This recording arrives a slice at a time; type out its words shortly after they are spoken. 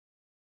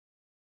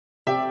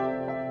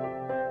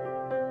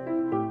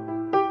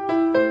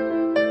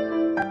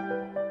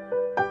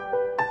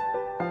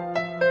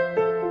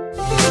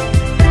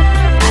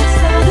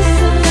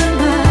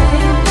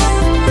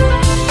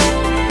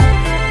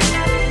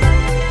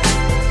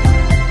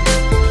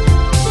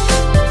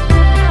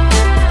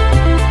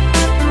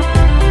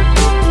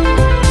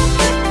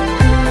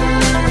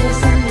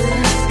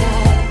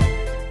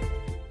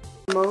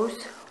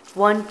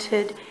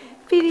wanted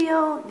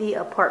video, the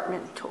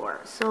apartment tour.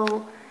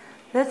 So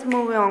let's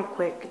move on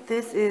quick.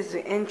 This is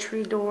the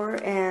entry door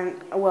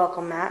and a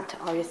welcome mat,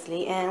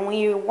 obviously. And when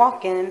you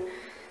walk in,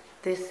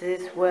 this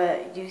is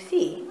what you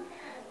see.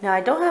 Now,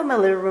 I don't have my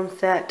living room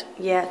set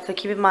yet, so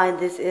keep in mind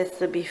this is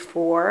the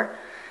before.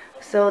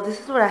 So this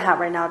is what I have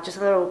right now, just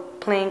a little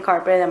plain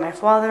carpet that my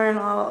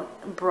father-in-law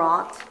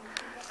brought.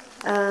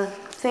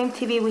 Same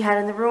TV we had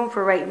in the room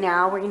for right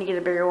now. We're going to get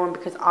a bigger one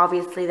because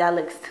obviously that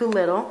looks too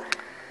little.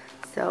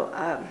 So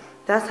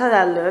that's how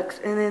that looks.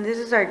 And then this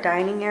is our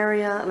dining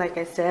area. Like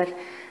I said,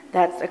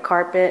 that's a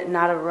carpet,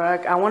 not a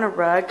rug. I want a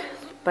rug,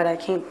 but I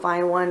can't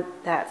find one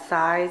that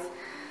size.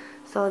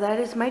 So that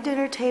is my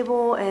dinner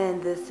table,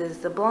 and this is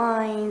the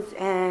blinds,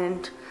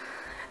 and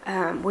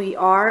we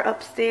are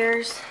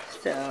upstairs,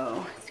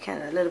 so it's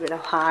kind of a little bit of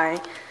high.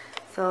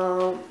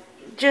 So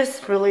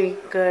just really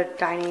good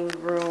dining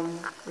room,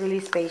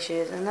 really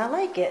spacious, and I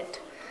like it.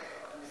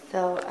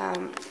 So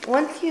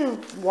once you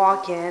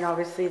walk in,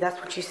 obviously that's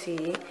what you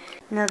see.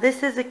 Now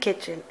this is a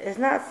kitchen. It's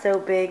not so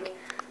big,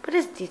 but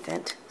it's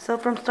decent. So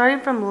starting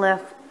from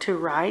left to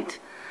right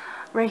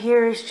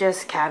here is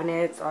just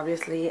cabinets,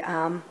 obviously.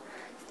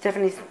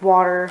 Stephanie's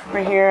water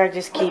right here. I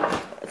just keep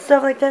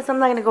stuff like this. I'm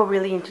not going to go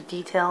really into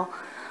detail.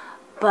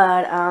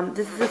 But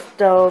this is the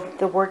stove,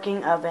 the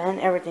working oven.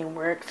 Everything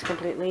works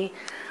completely.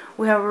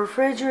 We have a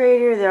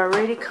refrigerator that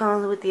already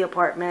comes with the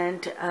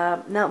apartment.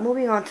 Now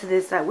moving on to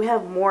this side, we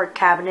have more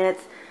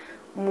cabinets,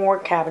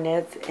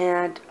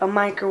 and a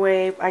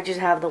microwave. I just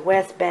have the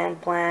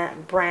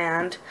YESSSS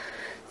brand.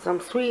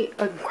 Some sweet,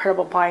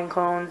 incredible pine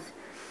cones.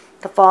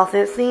 The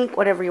faucet, sink,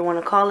 whatever you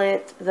want to call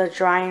it. The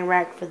drying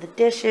rack for the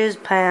dishes,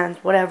 pans,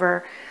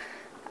 whatever.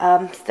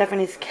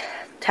 Stephanie's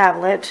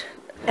tablet.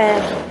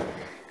 And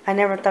I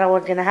never thought I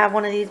was going to have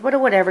one of these, but a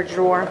whatever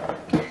drawer.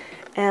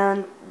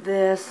 And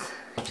this,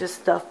 just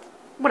stuff,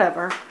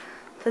 whatever.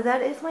 So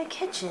that is my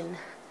kitchen.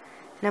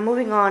 Now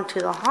moving on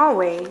to the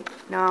hallway.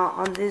 Now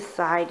on this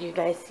side, you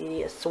guys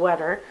see a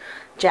sweater,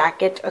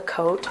 jacket, a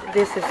coat.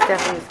 This is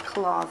Stephanie's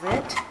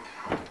closet.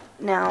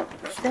 Now,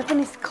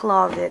 Stephanie's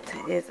closet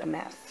is a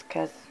mess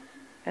because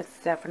it's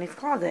Stephanie's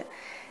closet.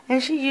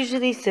 And she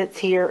usually sits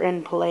here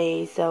and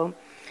plays, so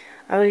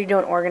I really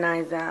don't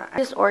organize that. I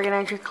just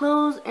organize her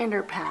clothes and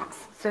her pants.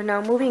 So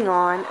now moving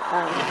on,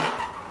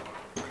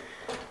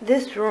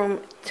 this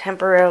room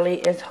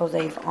temporarily is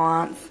Jose's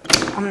aunt's.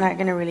 I'm not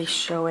going to really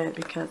show it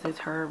because it's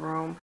her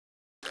room.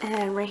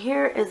 And right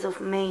here is the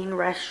main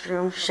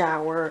restroom,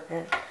 shower,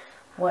 and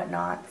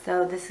whatnot.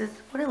 So this is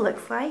what it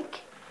looks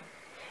like.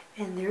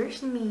 And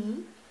there's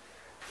me.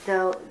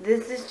 So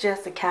this is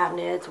just the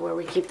cabinets where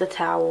we keep the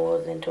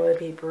towels and toilet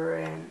paper,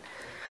 and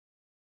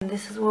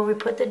this is where we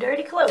put the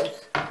dirty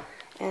clothes.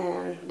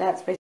 And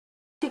that's basically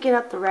to get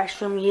up the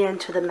restroom, you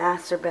into the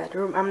master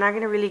bedroom. I'm not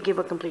going to really give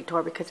a complete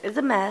tour because it's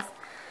a mess,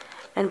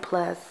 and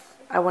plus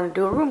I want to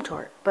do a room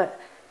tour. But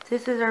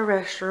this is our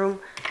restroom,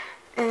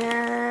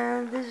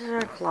 and this is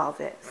our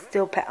closet.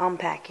 Still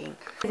unpacking.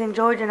 If you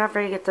enjoyed, do not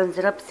forget to thumbs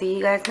it up. See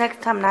you guys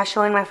next time. I'm not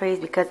showing my face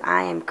because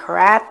I am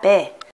crappy.